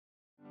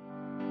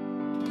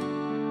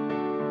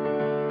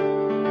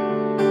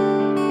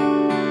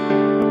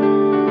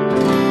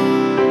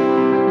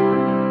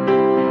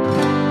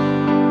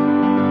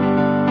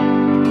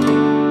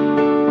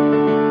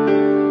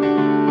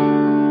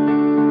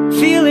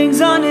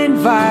feelings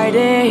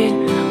uninvited,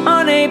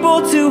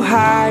 unable to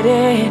hide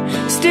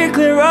it. Steer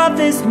clear of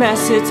this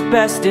mess, it's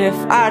best if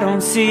I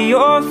don't see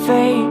your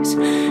face.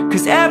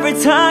 Cause every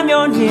time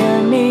you're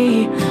near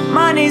me,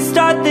 my knees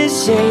start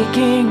this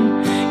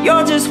shaking.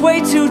 You're just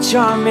way too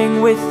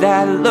charming with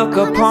that look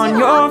upon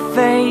your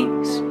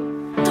face.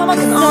 On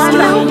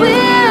a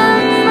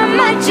whim, I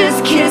might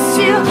just kiss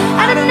you.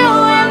 I don't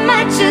know, I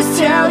might just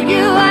tell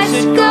you I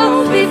should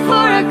go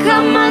before I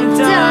come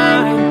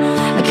undone.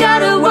 I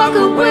gotta walk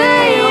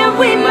away, and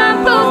we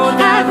might both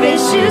have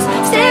issues.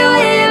 Stay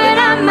away, but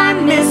I might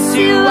miss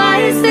you.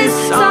 Why is this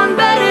song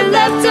better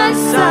left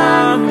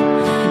unsung?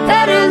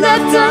 Better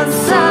left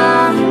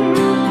unsung.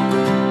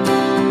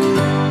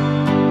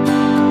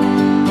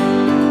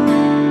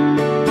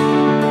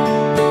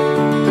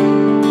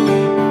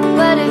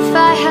 What if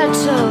I had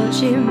told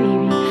you,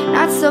 maybe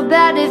not so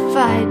bad if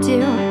I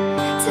do.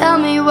 Tell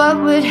me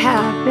what would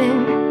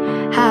happen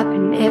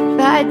if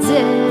I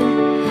did.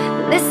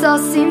 This all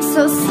seems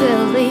so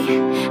silly,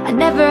 I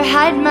never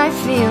hide my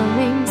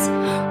feelings.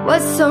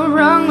 What's so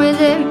wrong with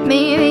it?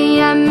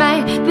 Maybe I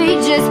might be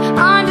just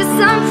onto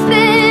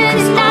something.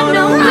 And I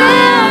know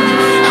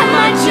when I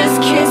might just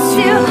kiss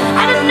you.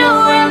 I don't know,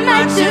 or I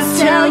might just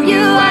tell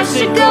you I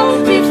should go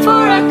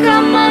before I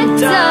come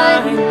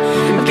undone.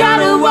 I've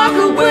gotta walk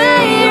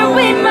away, or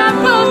we might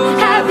both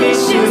have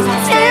issues.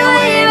 Stay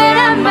away, but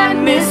I might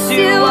miss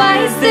you. Why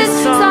is this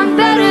song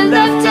better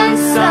left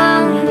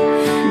unsung?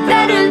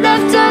 Better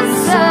left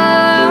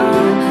unsung.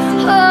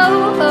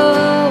 Oh,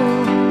 oh,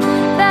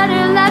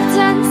 better left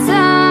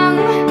unsung.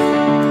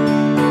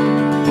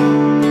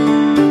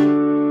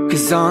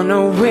 Cause on a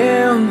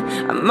whim,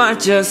 I might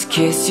just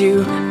kiss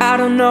you. I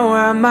don't know, or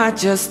I might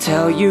just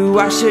tell you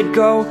I should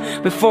go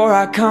before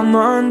I come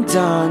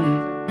undone.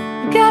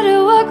 Gotta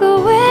walk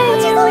away,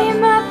 we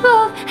might both